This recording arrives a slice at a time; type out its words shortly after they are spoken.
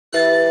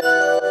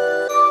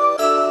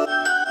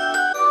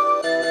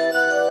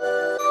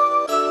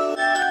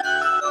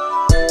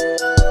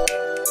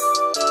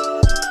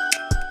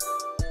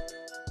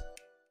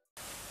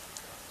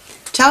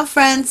Ciao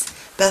friends,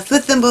 Beth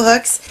with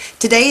Thimblehooks.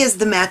 Today is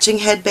the matching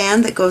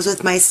headband that goes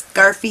with my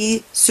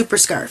Scarfie super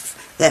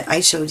scarf that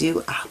I showed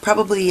you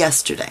probably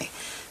yesterday.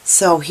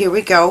 So here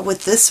we go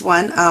with this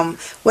one.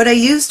 What I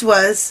used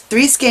was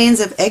 3 skeins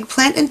of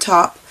eggplant and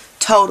top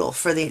total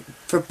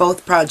for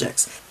both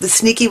projects. The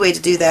sneaky way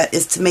to do that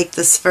is to make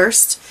this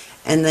first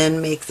and then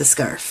make the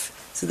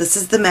scarf. So this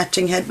is the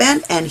matching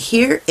headband, and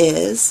here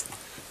is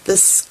the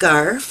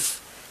scarf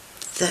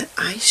that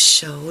I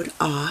showed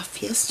off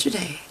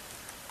yesterday.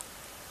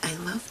 I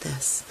love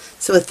this.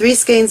 So with 3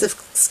 skeins of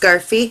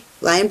Scarfie,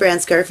 Lion Brand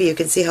Scarfie, you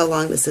can see how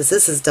long this is.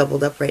 This is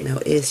doubled up right now.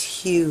 It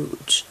is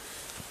huge.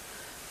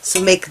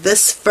 So make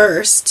this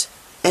first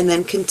and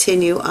then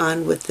continue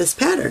on with this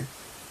pattern.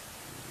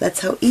 That's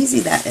how easy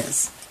that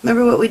is.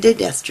 Remember what we did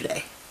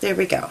yesterday. There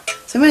we go.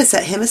 So I'm going to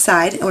set him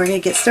aside and we're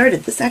going to get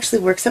started. This actually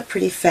works up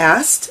pretty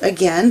fast.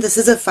 Again, this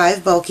is a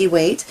 5 bulky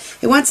weight.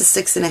 It wants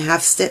a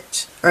 6.5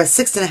 stitch or a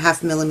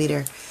 6.5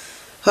 millimeter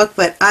hook,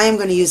 but I am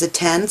going to use a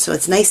 10, so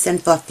it's nice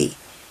and fluffy.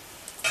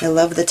 I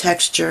love the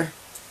texture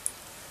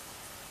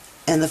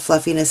and the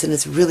fluffiness, and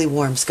it's really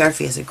warm.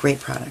 Scarfie is a great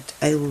product.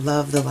 I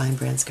love the Lion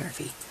Brand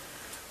Scarfie.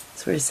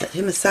 So we're going to set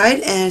him aside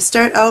and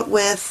start out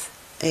with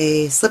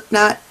a slip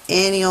knot,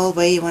 any old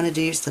way you want to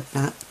do your slip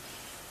knot.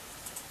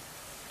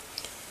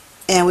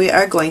 And we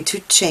are going to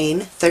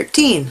chain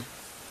 13.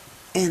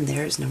 And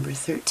there's number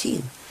 13.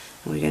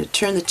 And we're going to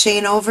turn the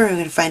chain over and we're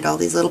going to find all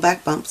these little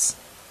back bumps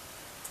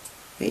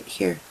right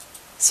here.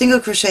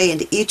 Single crochet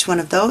into each one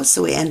of those,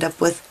 so we end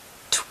up with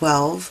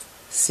 12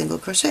 single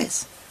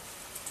crochets.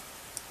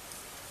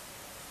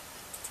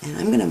 And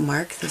I'm going to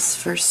mark this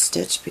first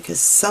stitch because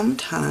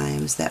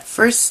sometimes that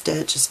first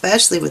stitch,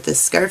 especially with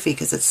this Scarfie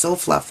because it's so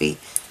fluffy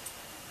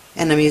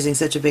and I'm using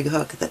such a big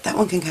hook, that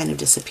one can kind of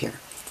disappear.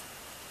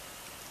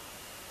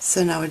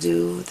 So now we'll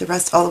do the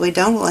rest all the way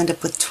down. We'll end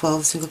up with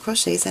 12 single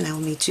crochets, and I will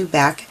meet you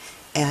back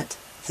at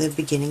the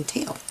beginning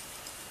tail.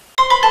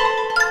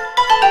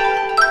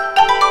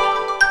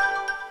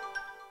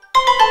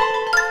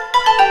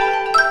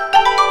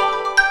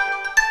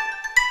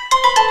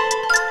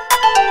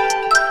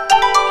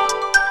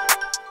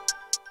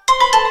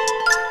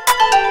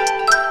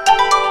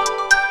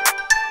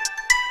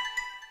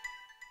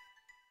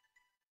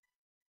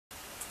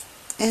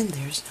 And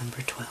there's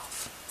number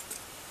 12.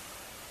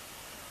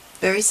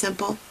 Very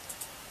simple.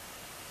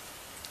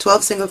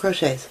 12 single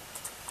crochets.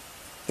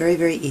 Very,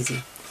 very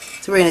easy.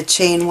 So we're going to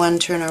chain 1,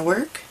 turn our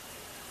work.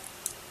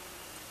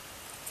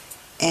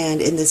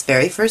 And in this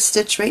very first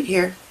stitch right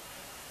here,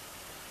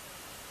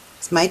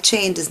 my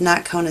chain does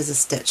not count as a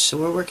stitch, so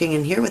we're working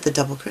in here with a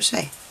double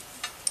crochet.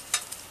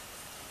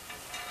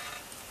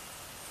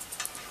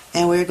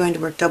 And we're going to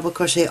work double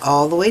crochet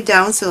all the way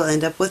down, so we'll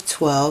end up with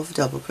 12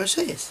 double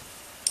crochets.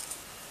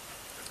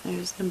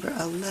 There's number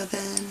 11,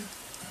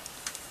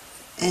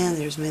 and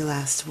there's my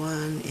last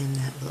one in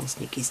that little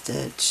sneaky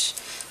stitch.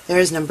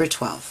 There's number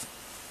 12.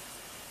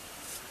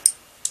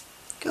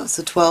 Go,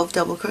 so 12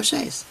 double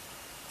crochets.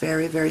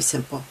 Very, very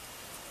simple.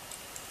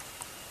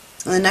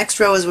 And the next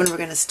row is when we're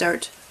going to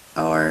start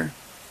our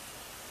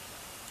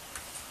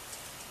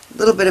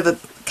little bit of a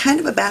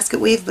kind of a basket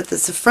weave, but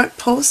there's a front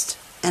post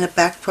and a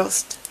back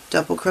post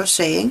double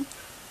crocheting.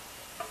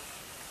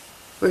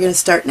 We're going to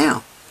start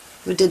now.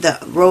 We did the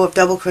row of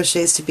double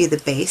crochets to be the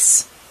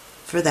base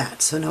for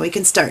that. So now we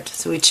can start.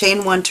 So we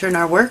chain 1, turn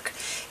our work,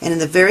 and in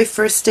the very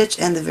first stitch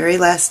and the very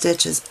last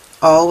stitch is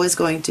always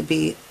going to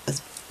be a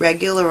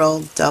regular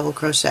old double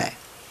crochet.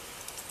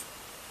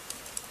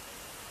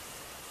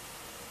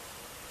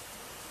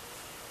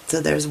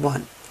 So there's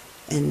 1.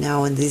 And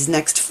now in these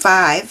next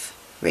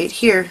 5 right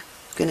here,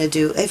 I'm going to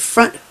do a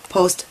front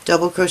post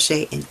double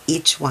crochet in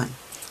each one.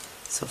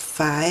 So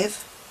 5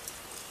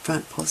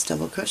 front post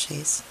double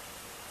crochets.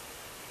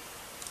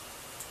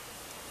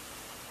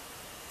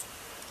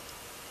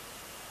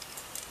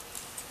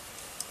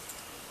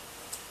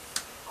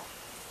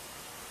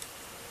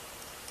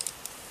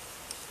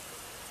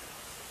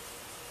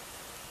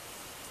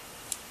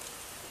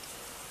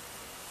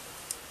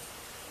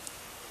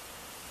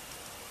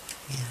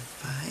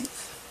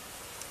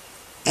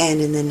 And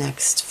in the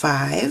next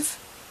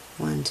 5,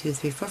 1, 2,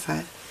 3, 4,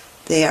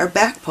 5, they are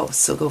back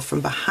posts. So go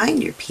from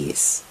behind your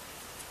piece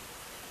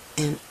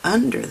and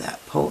under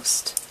that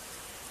post,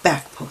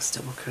 back post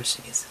double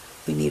crochets.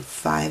 We need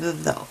 5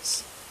 of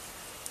those.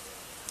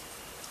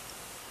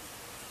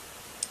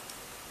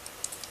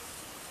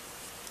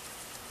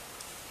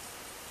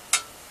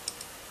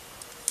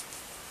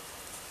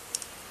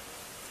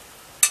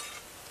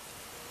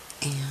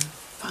 And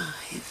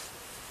 5.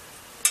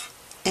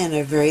 And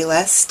our very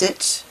last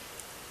stitch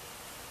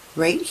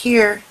right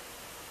here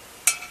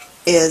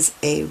is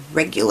a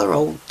regular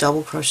old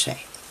double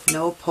crochet.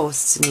 No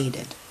posts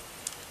needed.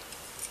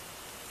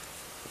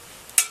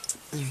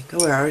 There you go.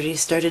 We're already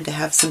started to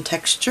have some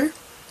texture.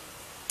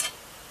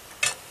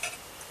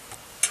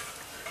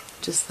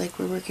 Just like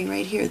we're working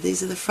right here.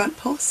 These are the front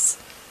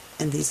posts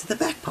and these are the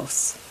back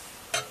posts.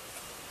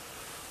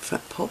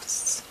 Front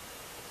posts,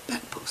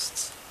 back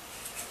posts.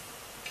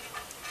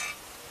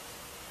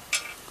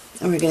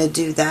 And we're going to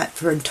do that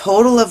for a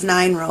total of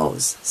 9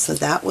 rows. So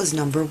that was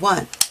number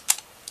 1.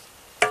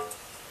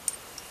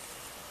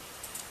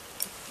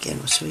 Again,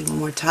 we'll show you one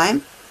more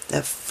time.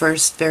 The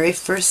very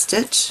first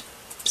stitch,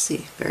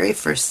 see, very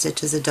first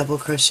stitch is a double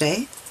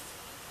crochet.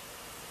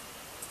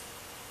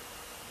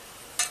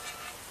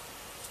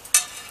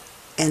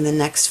 And the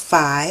next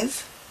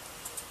 5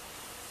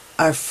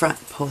 are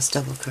front post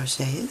double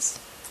crochets.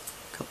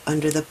 Go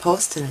under the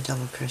post and a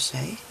double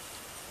crochet.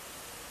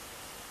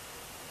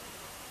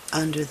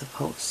 Under the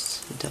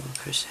post, a double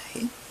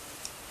crochet.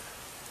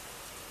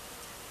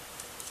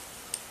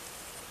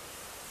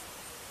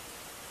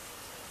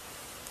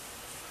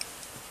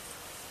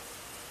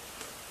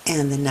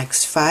 And the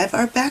next 5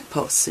 are back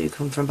posts. So you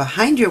come from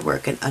behind your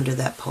work and under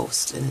that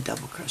post in a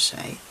double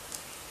crochet.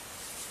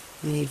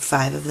 We need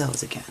 5 of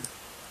those again.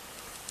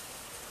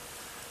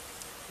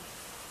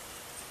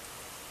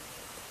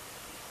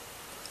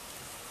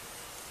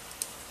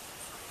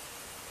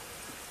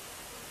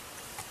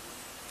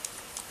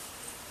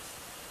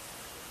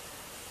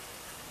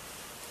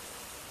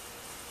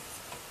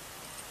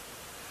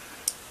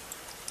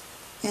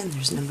 And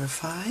there's number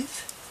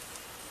 5.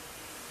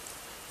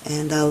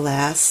 And the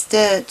last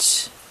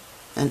stitch,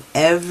 and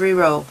every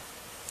row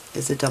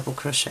is a double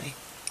crochet.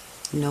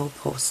 No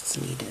posts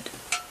needed.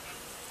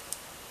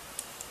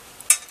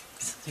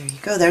 So there you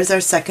go. There's our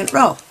second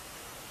row.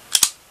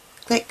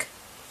 Click.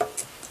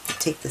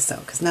 Take this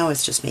out because now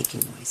it's just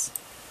making noise.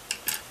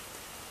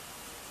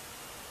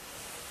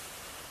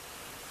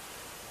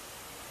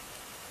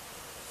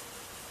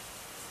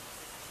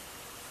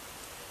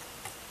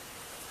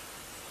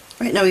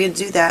 Right, now we're going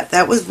to do that.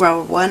 That was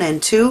row 1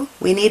 and 2.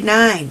 We need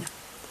 9.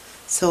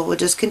 So we'll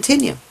just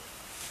continue.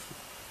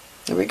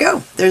 There we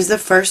go. There's the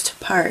first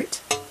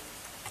part.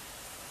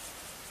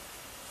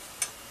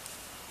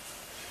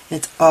 And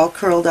it's all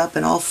curled up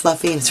and all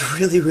fluffy and it's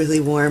really, really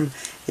warm.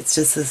 It's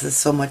just, this is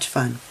so much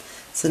fun.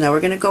 So now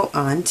we're going to go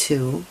on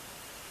to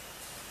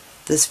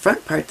this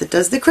front part that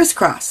does the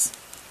crisscross.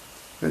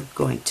 We're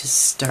going to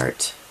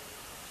start.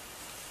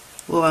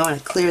 Well, I want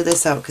to clear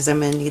this out because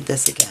I'm going to need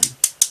this again.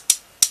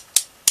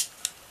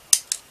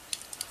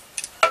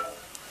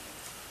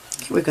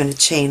 We're going to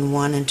chain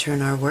 1 and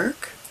turn our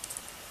work.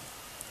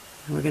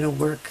 And we're going to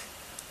work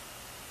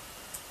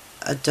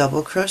a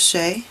double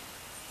crochet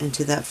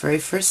into that very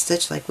first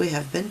stitch like we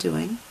have been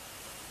doing.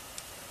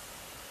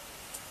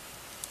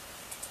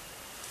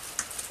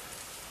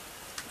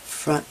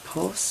 Front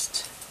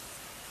post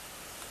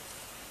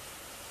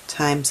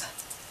times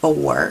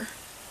 4.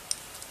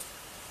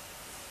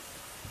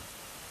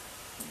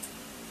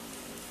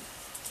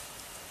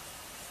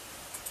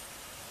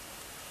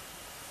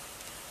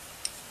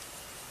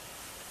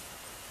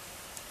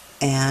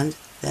 And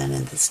then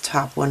in this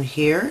top one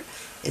here,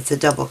 it's a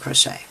double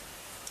crochet.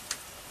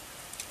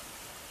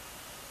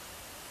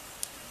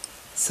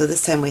 So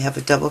this time we have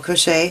a double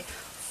crochet,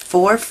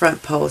 4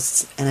 front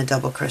posts, and a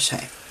double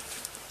crochet.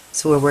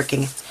 So we're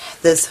working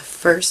this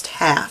first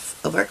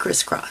half of our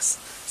crisscross.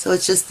 So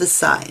it's just the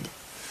side.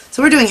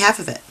 So we're doing half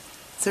of it.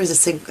 So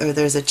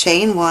there's a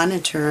chain 1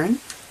 and turn.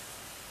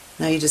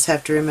 Now you just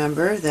have to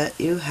remember that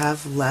you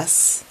have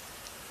less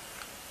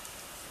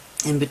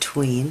in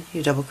between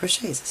your double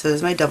crochets. So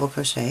there's my double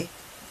crochet.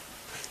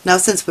 Now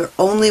since we're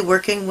only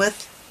working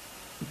with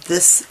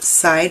this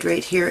side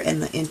right here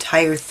and the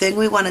entire thing,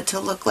 we want it to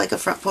look like a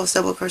front post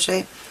double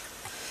crochet.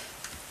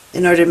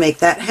 In order to make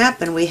that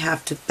happen, we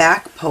have to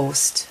back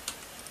post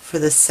for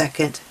the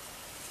second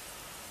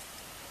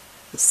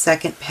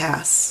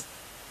pass,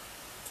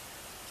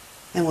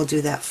 and we'll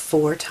do that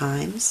 4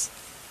 times.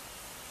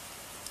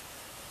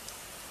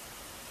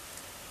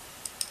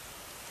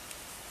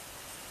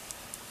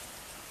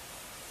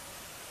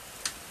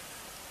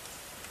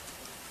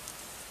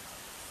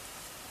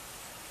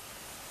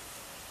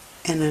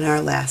 And in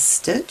our last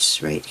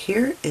stitch right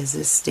here is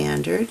a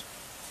standard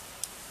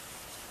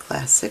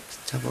classic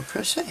double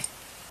crochet.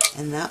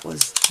 And that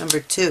was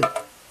number 2.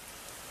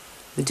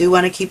 We do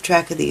want to keep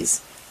track of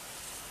these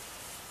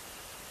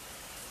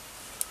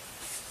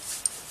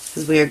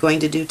because we are going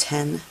to do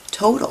 10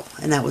 total,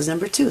 and that was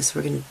number 2. So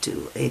we're going to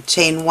do a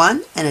chain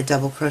 1 and a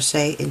double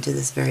crochet into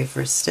this very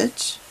first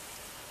stitch.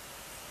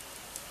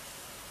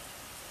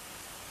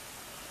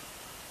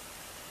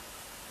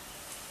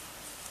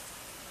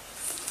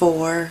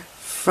 Four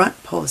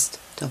front post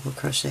double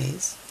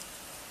crochets,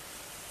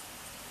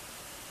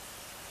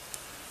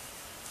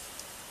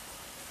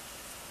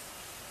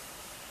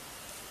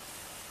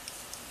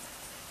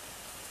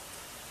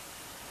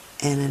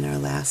 and in our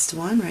last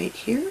one right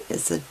here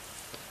is a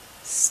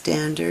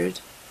standard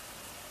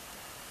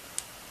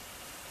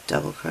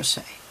double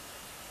crochet,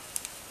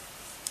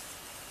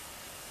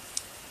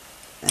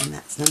 and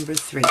that's number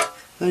 3. I'm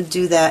going to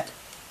do that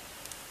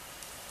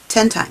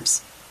 10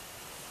 times.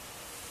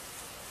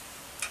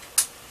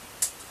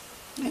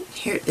 Right,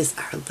 here is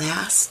our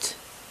last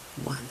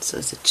one. So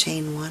it's a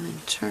chain 1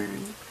 and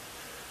turn,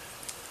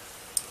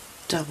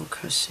 double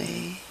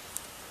crochet,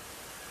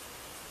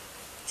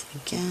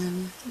 and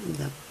again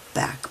the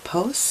back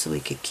post so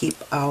we could keep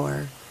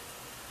our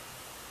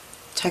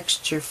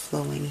texture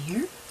flowing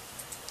here.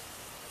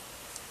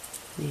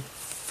 Need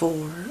 4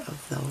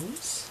 of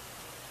those.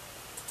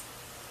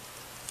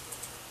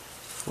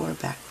 4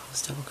 back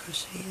post double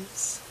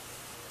crochets.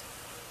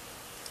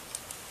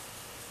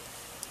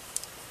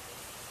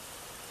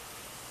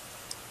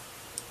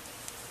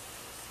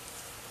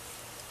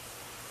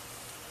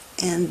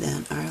 And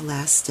then our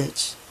last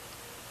stitch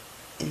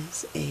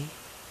is there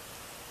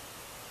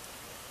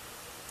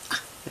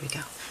we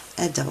go,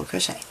 a double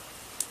crochet.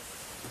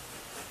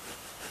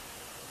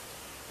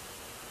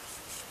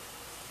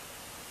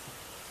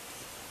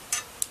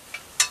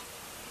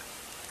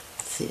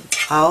 See,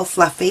 it's all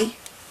fluffy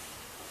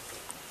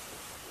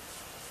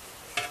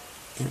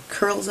and it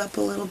curls up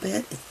a little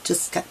bit. It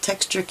just got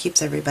texture,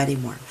 keeps everybody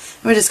warm.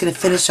 And we're just going to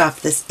finish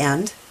off this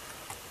end.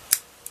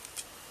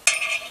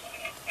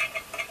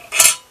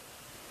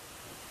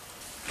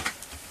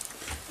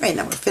 Right,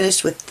 now we're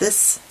finished with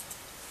this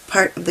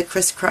part of the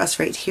crisscross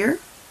right here.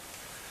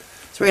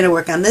 So we're going to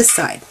work on this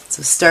side.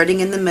 So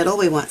starting in the middle,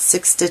 we want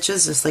 6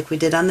 stitches just like we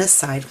did on this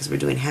side because we're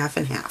doing half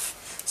and half.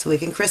 So we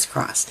can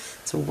crisscross.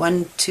 So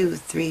 1, 2,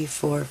 3,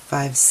 4,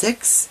 5,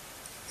 6.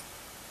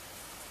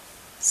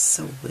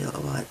 So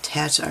we'll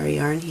attach our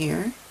yarn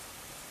here.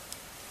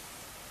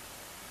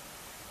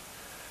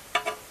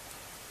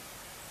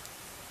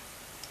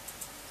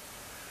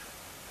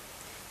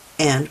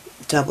 And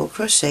double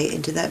crochet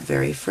into that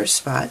very first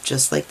spot,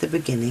 just like the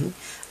beginning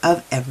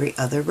of every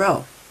other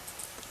row.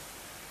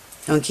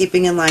 Now, in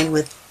keeping in line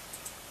with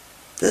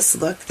this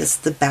look, this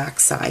is the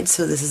back side,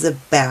 so this is a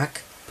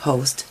back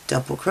post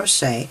double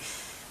crochet.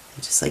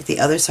 And just like the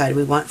other side,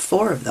 we want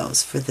 4 of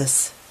those for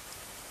this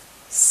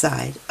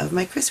side of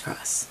my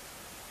crisscross.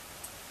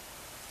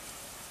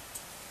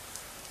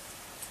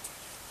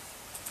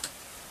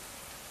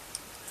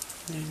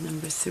 There's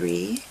number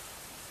 3.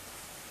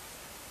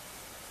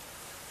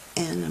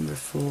 And number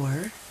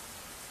 4,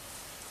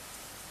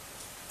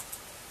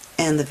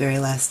 and the very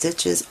last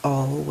stitch is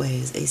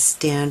always a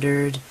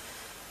standard,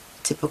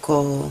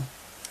 typical,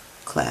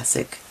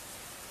 classic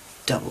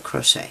double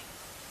crochet.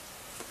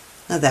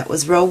 Now that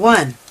was row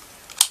 1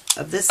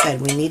 of this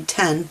side. We need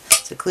 10,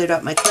 so cleared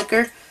out my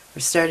clicker. We're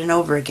starting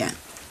over again.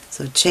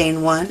 So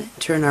chain 1,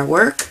 turn our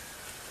work.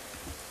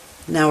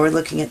 Now we're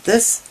looking at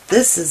this.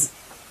 This is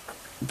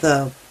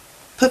the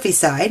puffy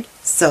side,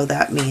 so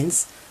that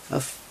means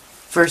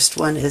first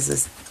one is a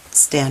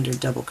standard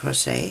double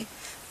crochet,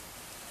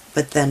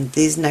 but then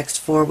these next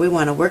 4 we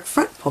want to work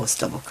front post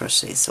double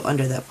crochet, so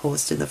under that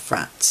post in the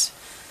front.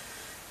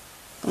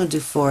 We'll do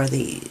 4 of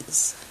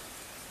these.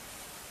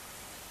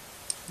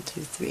 1,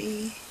 2,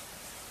 3,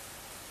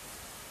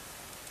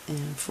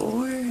 and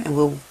 4, and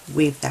we'll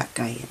weave that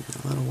guy in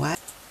a little while.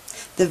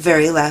 The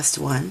very last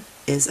one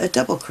is a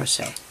double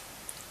crochet.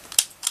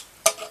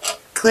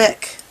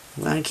 Click.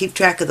 We want to keep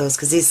track of those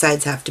because these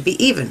sides have to be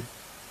even.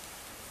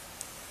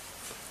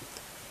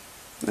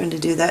 We're going to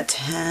do that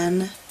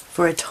 10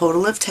 for a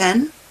total of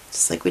 10,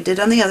 just like we did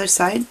on the other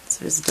side. So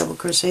there's a double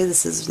crochet.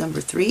 This is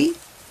number 3.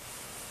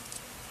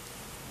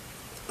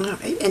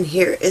 Alright, and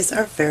here is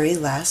our very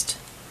last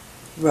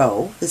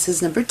row. This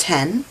is number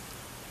 10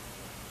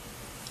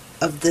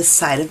 of this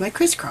side of my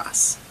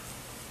crisscross.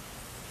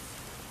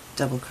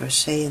 Double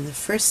crochet in the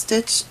first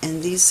stitch,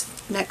 and these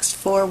next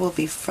 4 will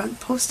be front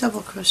post double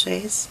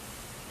crochets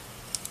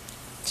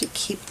to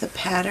keep the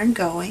pattern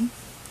going.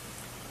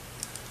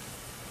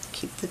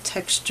 Keep the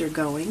texture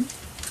going.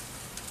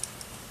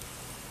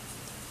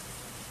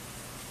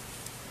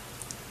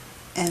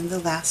 And the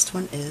last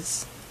one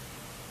is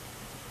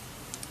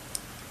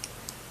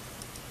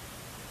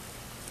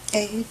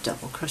a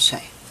double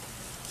crochet.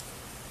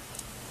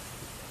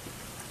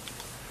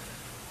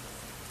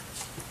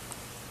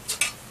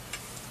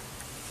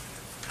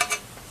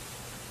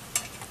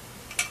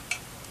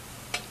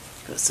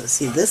 So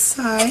see, this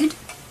side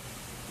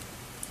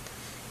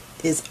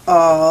is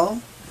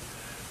all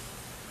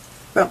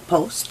front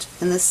post,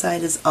 and this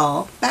side is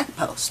all back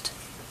post.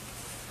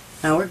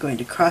 Now we're going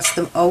to cross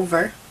them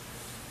over.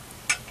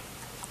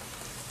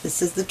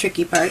 This is the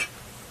tricky part,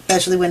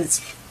 especially when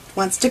it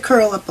wants to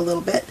curl up a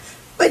little bit,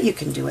 but you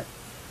can do it.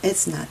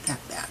 It's not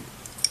that bad.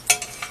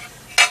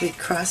 We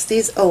cross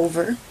these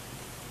over.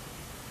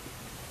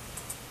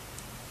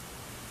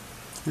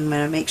 I'm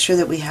going to make sure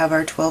that we have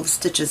our 12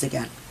 stitches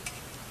again.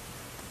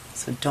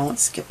 So don't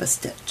skip a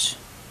stitch.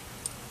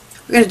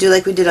 We're going to do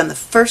like we did on the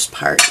first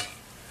part.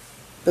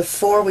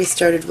 Before we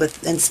started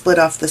with and split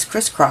off this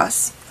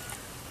crisscross,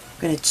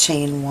 we're going to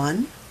chain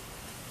 1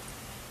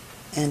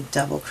 and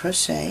double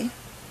crochet,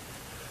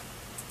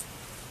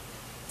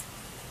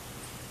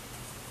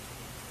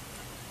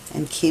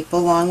 and keep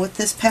along with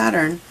this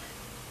pattern.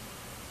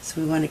 So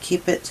we want to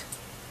keep it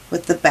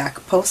with the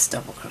back post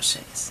double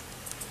crochets.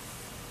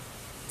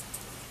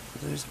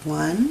 There's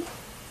 1,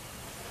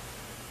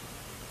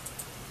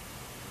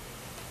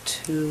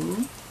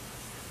 2,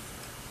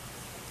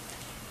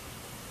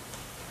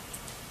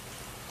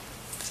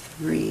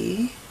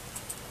 3,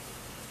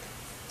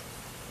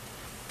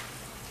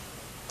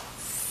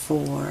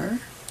 4,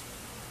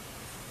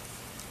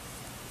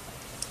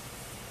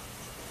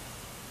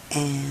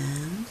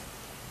 and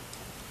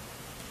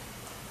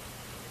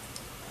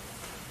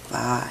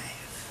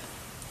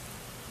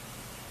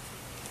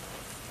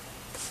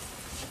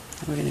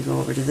We're going to go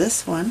over to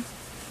this one.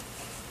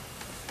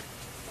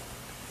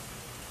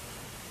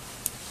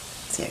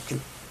 See, I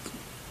can.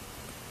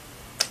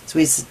 So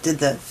we did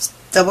the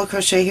double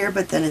crochet here,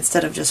 but then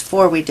instead of just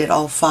 4, we did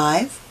all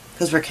 5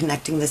 because we're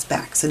connecting this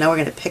back. So now we're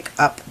going to pick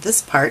up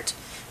this part.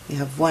 We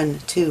have 1,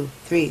 2,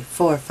 3,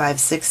 4, 5,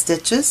 6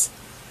 stitches.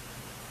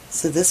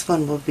 So this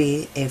one will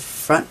be a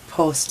front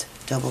post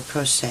double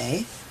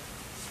crochet.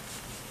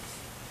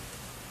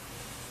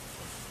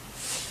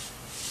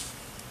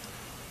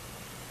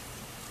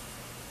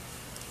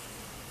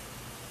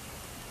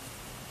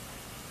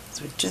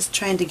 So we're just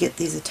trying to get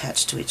these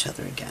attached to each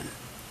other again.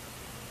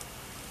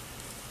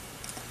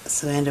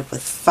 So I end up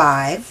with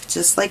 5,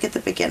 just like at the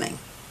beginning.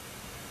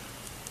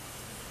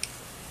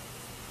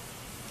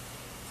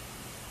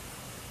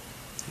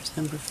 There's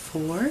number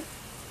 4,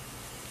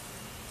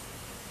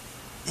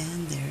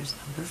 and there's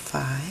number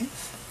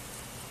 5,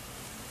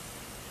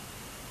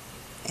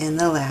 and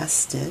the last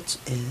stitch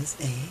is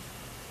a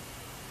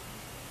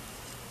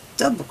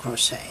double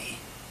crochet.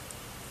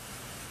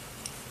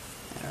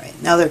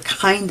 Alright, now they're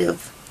kind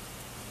of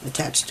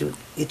attached to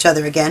each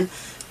other again.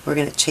 We're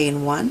going to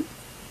chain 1,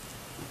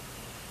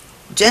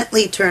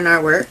 gently turn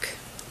our work,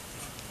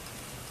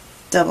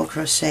 double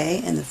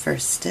crochet in the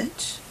first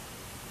stitch,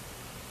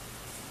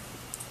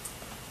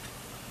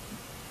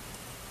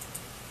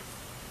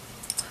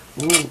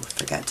 ooh,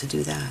 forgot to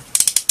do that.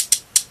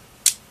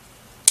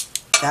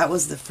 That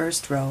was the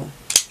first row.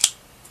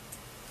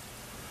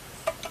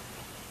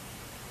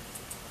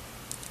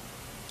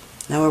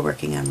 Now we're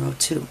working on row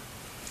 2.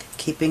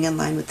 Keeping in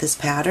line with this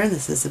pattern,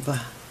 this is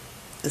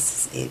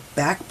a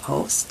back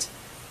post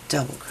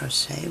double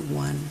crochet,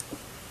 1,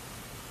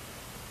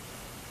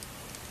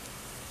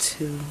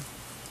 2,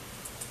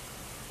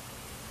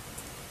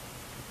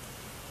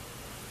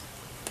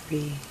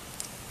 3,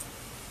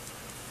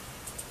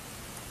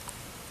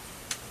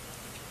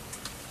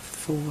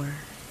 4,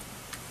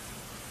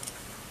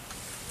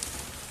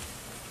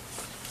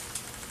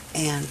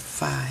 and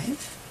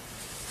 5.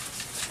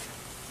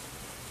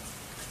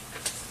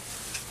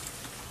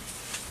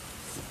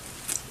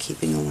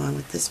 Keeping along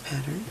with this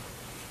pattern.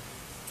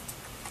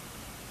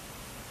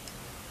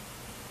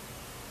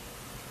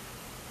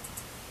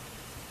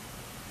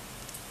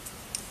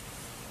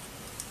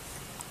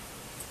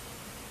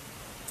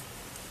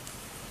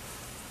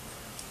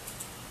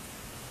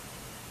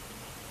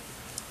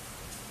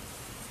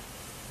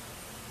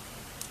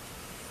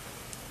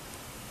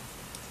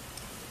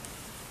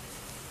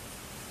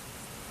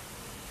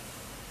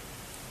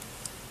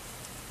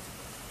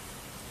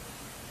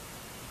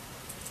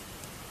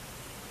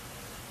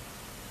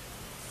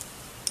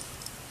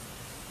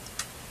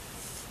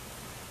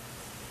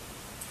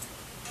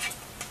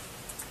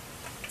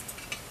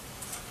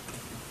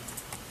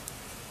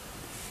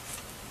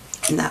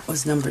 And that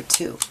was number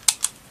 2.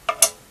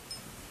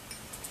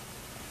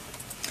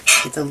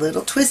 It's a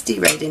little twisty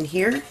right in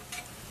here.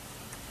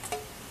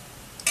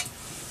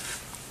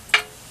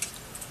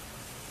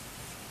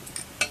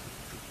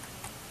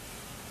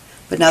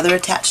 But now they're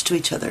attached to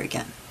each other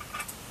again.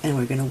 And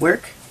we're going to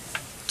work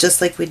just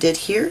like we did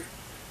here.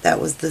 That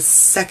was the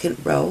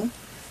second row.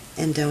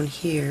 And down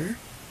here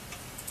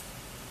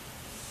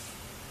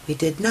we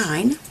did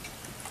 9.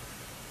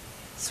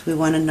 So we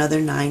want another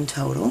 9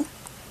 total.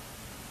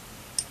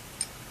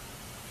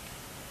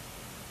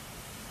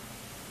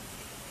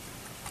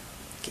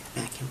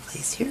 Back in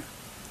place here.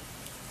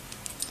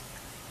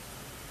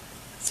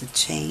 So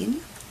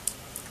chain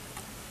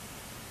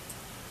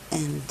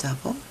and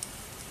double,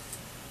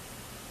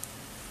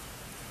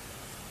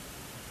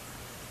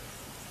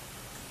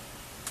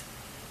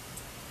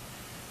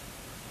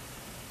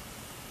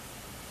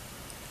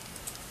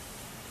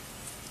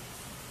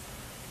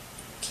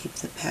 keep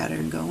the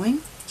pattern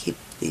going, keep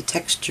the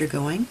texture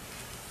going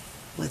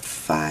with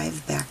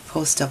 5 back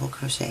post double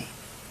crochet.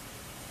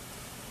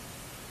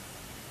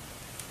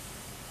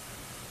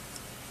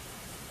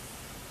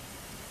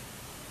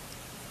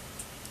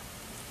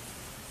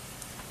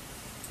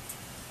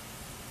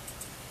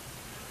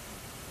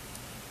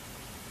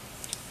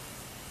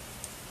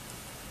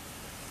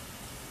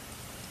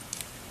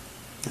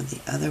 Now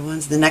the other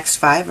ones, the next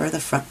 5 are the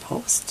front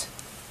post.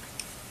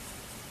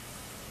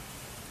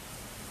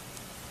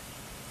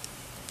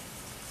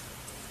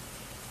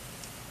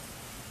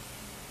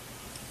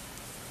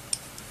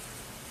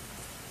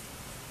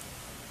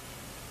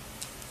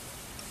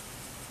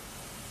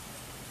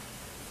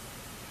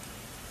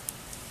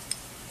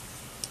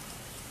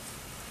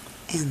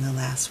 And the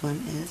last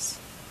one is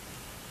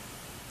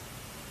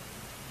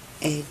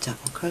a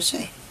double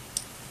crochet.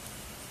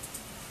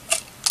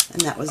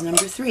 And that was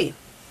number 3.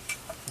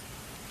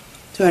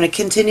 So we're going to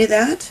continue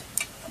that.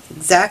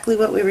 Exactly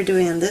what we were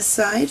doing on this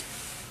side.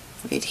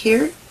 Right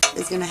here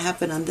is going to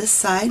happen on this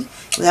side.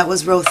 That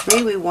was row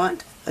 3. We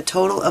want a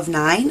total of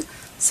 9.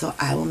 So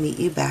I will meet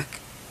you back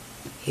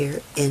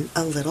here in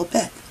a little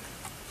bit.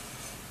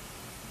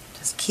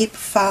 Just keep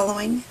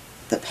following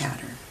the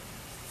pattern,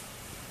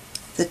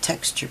 the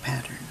texture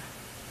pattern.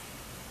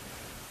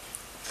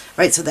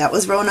 Right, so that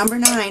was row number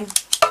 9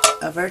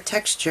 of our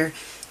texture.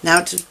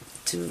 Now to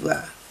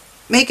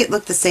make it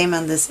look the same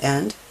on this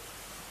end,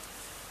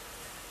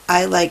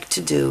 I like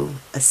to do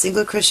a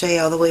single crochet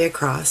all the way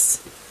across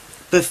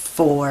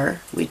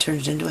before we turn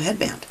it into a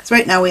headband. Because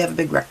right now we have a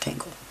big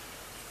rectangle.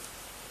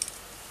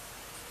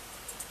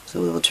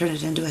 So we will turn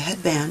it into a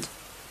headband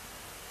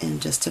in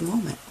just a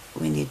moment.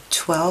 We need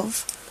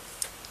 12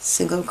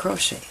 single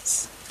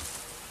crochets.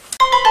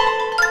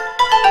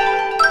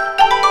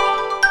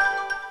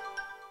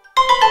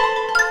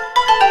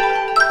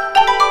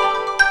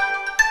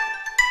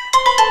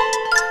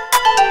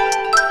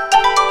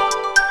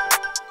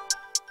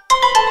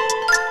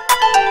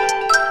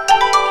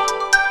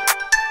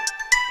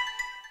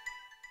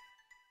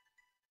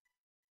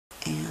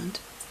 And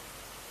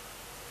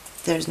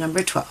there's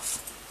number 12.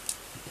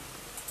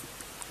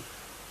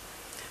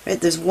 Right,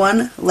 there's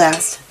one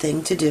last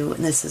thing to do,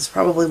 and this is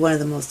probably one of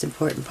the most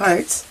important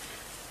parts,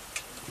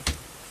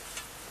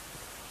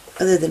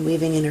 other than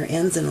weaving in our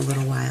ends in a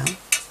little while.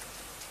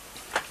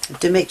 You have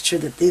to make sure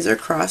that these are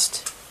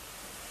crossed.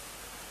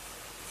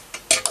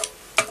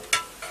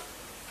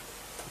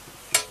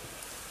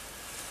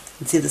 You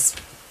can see this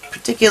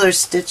particular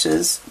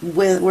stitches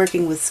with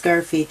working with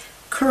Scarfie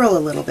curl a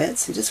little bit,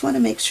 so you just want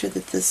to make sure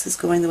that this is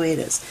going the way it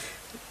is.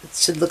 It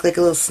should look like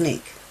a little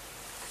snake.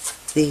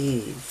 The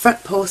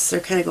front posts are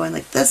kind of going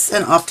like this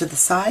and off to the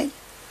side,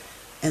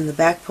 and the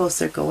back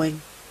posts are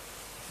going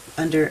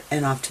under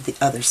and off to the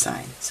other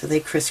side, so they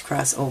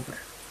crisscross over.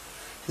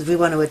 Because we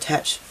want to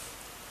attach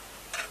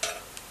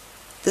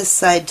this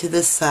side to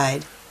this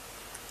side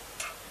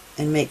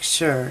and make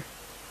sure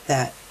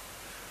that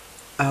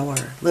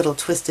our little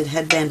twisted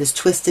headband is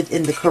twisted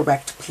in the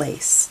correct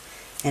place.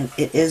 And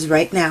it is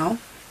right now.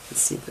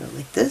 Let's see, go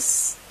like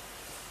this,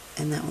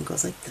 and that one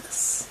goes like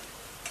this.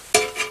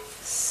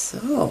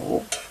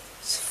 So,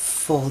 let's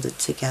fold it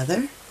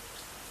together,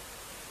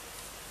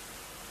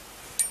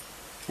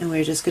 and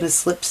we're just going to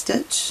slip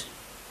stitch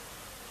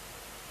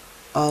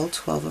all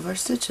 12 of our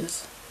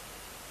stitches.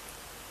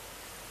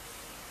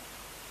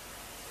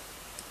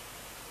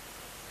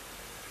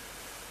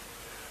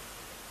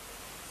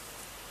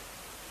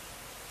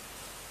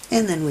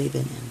 And then weave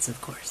in ends,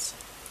 of course.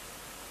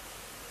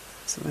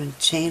 So we're going to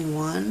chain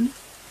one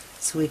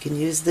so we can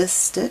use this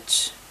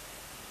stitch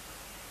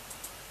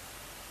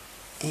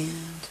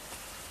and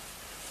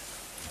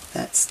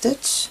that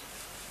stitch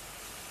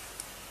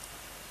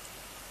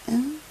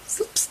and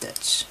slip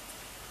stitch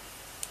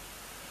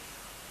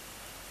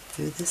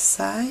through this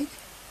side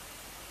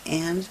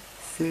and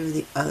through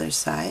the other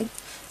side.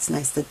 It's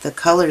nice that the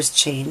colors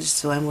changed,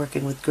 so I'm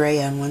working with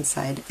gray on one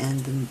side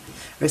and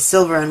or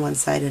silver on one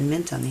side and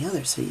mint on the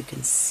other, so you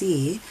can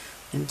see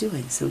what I'm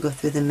doing. So we go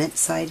through the mint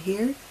side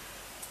here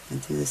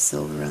and through the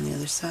silver on the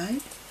other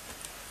side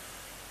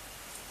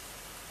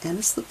and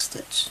a slip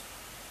stitch.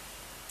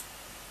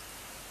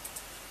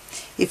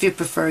 If you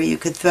prefer, you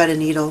could thread a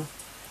needle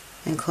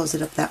and close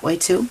it up that way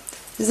too,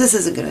 because this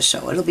isn't going to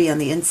show. It'll be on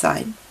the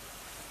inside.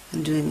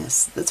 I'm doing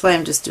this. That's why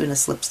I'm just doing a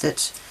slip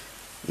stitch.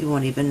 You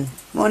won't even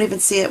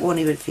see it, won't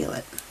even feel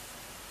it.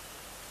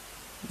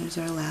 There's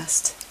our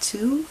last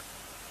two.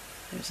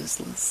 There's this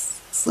little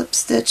slip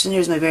stitch, and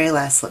here's my very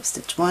last slip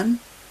stitch. One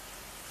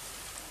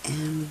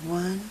and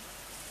one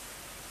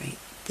right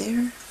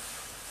there.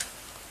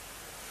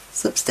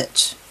 Slip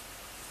stitch.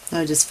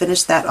 Now just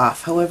finish that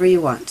off however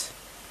you want.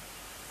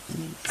 I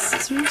need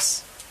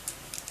scissors.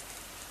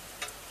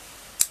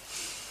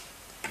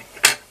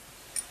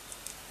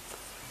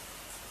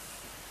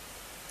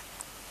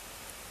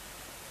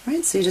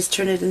 Alright, so you just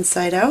turn it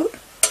inside out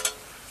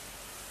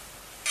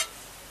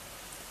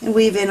and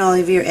weave in all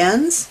of your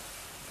ends.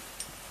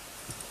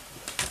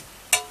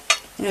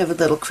 And you have a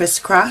little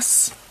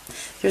crisscross.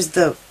 There's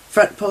the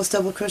front post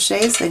double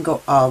crochets, then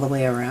go all the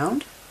way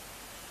around.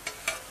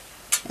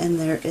 And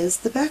there is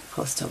the back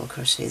post double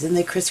crochets, and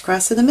they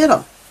crisscross in the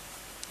middle.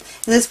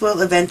 And this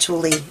will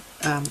eventually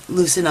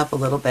loosen up a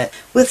little bit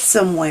with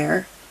some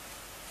wear,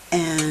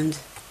 and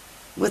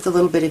with a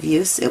little bit of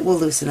use it will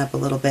loosen up a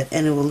little bit,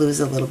 and it will lose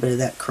a little bit of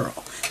that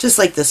curl. Just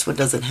like this one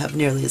doesn't have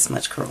nearly as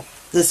much curl.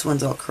 This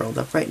one's all curled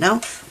up right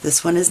now.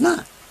 This one is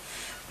not.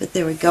 But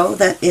there we go.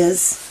 That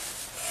is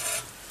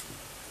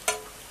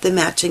the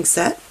matching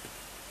set.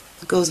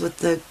 It goes with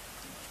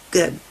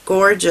the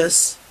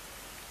gorgeous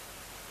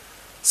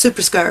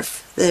super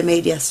scarf that I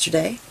made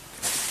yesterday.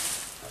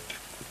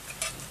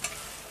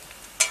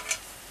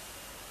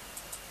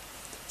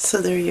 So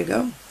there you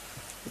go.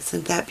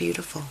 Isn't that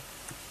beautiful?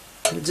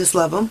 I just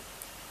love them.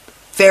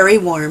 Very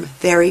warm,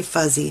 very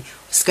fuzzy.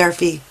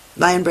 Scarfie,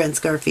 Lion Brand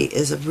Scarfie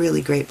is a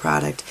really great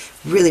product.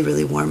 Really,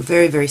 really warm,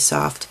 very, very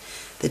soft.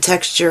 The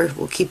texture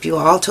will keep you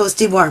all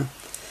toasty warm.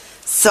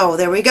 So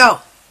there we go.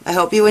 I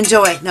hope you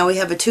enjoy. Now we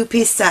have a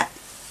two-piece set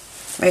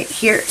right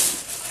here.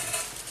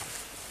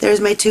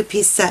 There's my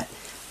two-piece set.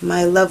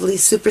 My lovely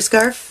super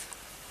scarf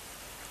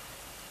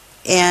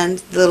and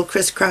the little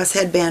crisscross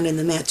headband and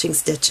the matching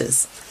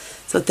stitches.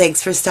 So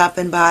thanks for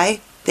stopping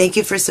by. Thank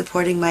you for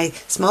supporting my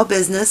small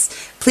business.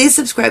 Please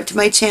subscribe to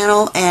my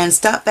channel and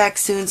stop back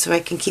soon so I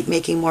can keep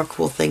making more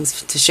cool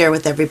things to share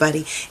with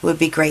everybody. It would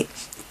be great.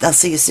 I'll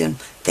see you soon.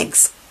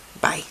 Thanks.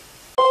 Bye.